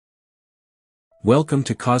Welcome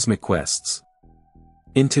to Cosmic Quests.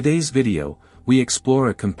 In today's video, we explore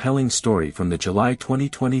a compelling story from the July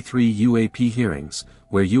 2023 UAP hearings,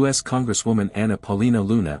 where U.S. Congresswoman Anna Paulina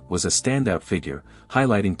Luna was a standout figure,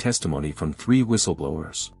 highlighting testimony from three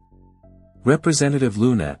whistleblowers. Representative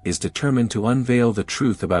Luna is determined to unveil the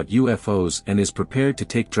truth about UFOs and is prepared to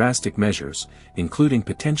take drastic measures, including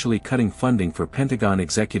potentially cutting funding for Pentagon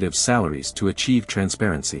executives' salaries to achieve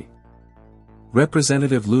transparency.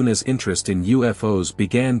 Representative Luna's interest in UFOs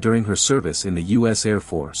began during her service in the U.S. Air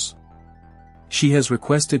Force. She has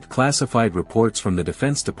requested classified reports from the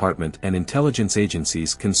Defense Department and intelligence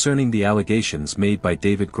agencies concerning the allegations made by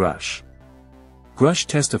David Grush. Grush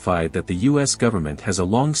testified that the U.S. government has a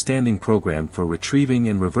long-standing program for retrieving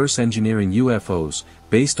and reverse engineering UFOs,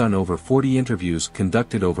 based on over 40 interviews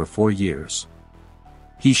conducted over 4 years.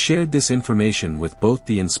 He shared this information with both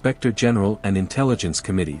the Inspector General and Intelligence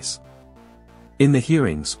Committees. In the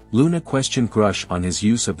hearings, Luna questioned Grush on his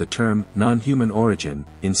use of the term non-human origin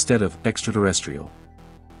instead of extraterrestrial.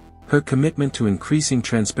 Her commitment to increasing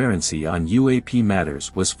transparency on UAP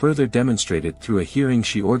matters was further demonstrated through a hearing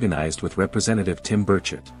she organized with Representative Tim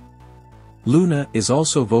Burchett. Luna is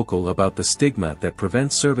also vocal about the stigma that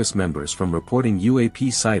prevents service members from reporting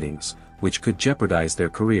UAP sightings, which could jeopardize their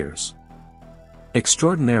careers.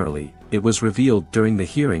 Extraordinarily, it was revealed during the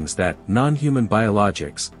hearings that non-human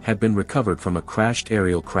biologics had been recovered from a crashed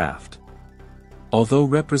aerial craft. Although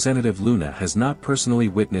Representative Luna has not personally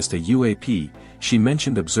witnessed a UAP, she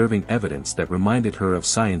mentioned observing evidence that reminded her of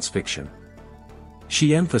science fiction.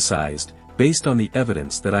 She emphasized, "Based on the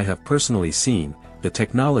evidence that I have personally seen, the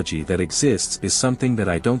technology that exists is something that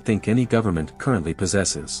I don't think any government currently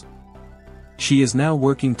possesses." She is now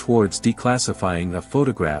working towards declassifying a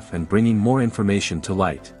photograph and bringing more information to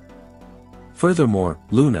light. Furthermore,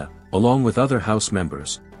 Luna, along with other House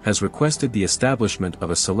members, has requested the establishment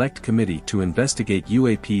of a select committee to investigate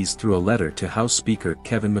UAPs through a letter to House Speaker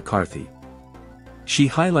Kevin McCarthy. She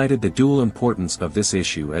highlighted the dual importance of this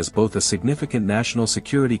issue as both a significant national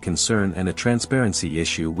security concern and a transparency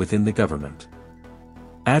issue within the government.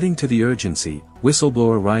 Adding to the urgency,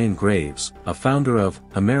 whistleblower Ryan Graves, a founder of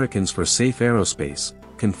Americans for Safe Aerospace,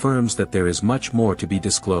 confirms that there is much more to be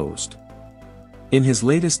disclosed. In his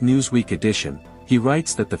latest Newsweek edition, he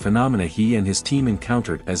writes that the phenomena he and his team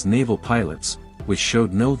encountered as naval pilots, which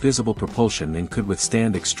showed no visible propulsion and could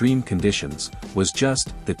withstand extreme conditions, was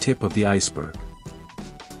just the tip of the iceberg.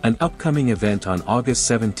 An upcoming event on August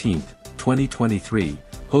 17, 2023,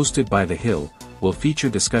 hosted by The Hill, will feature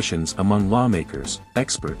discussions among lawmakers,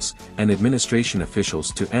 experts, and administration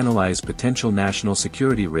officials to analyze potential national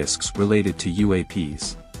security risks related to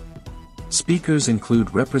UAPs. Speakers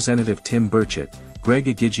include Representative Tim Burchett, Greg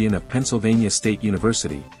Agigian of Pennsylvania State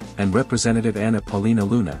University, and Representative Anna Paulina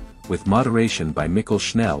Luna, with moderation by Mikkel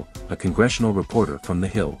Schnell, a congressional reporter from The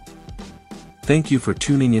Hill. Thank you for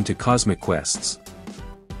tuning into Cosmic Quests.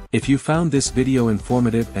 If you found this video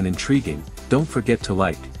informative and intriguing, don't forget to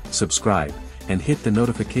like, subscribe, and hit the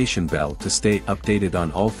notification bell to stay updated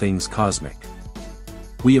on all things cosmic.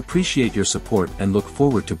 We appreciate your support and look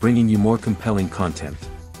forward to bringing you more compelling content.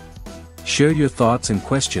 Share your thoughts and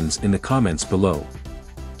questions in the comments below.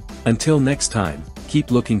 Until next time,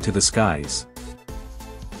 keep looking to the skies.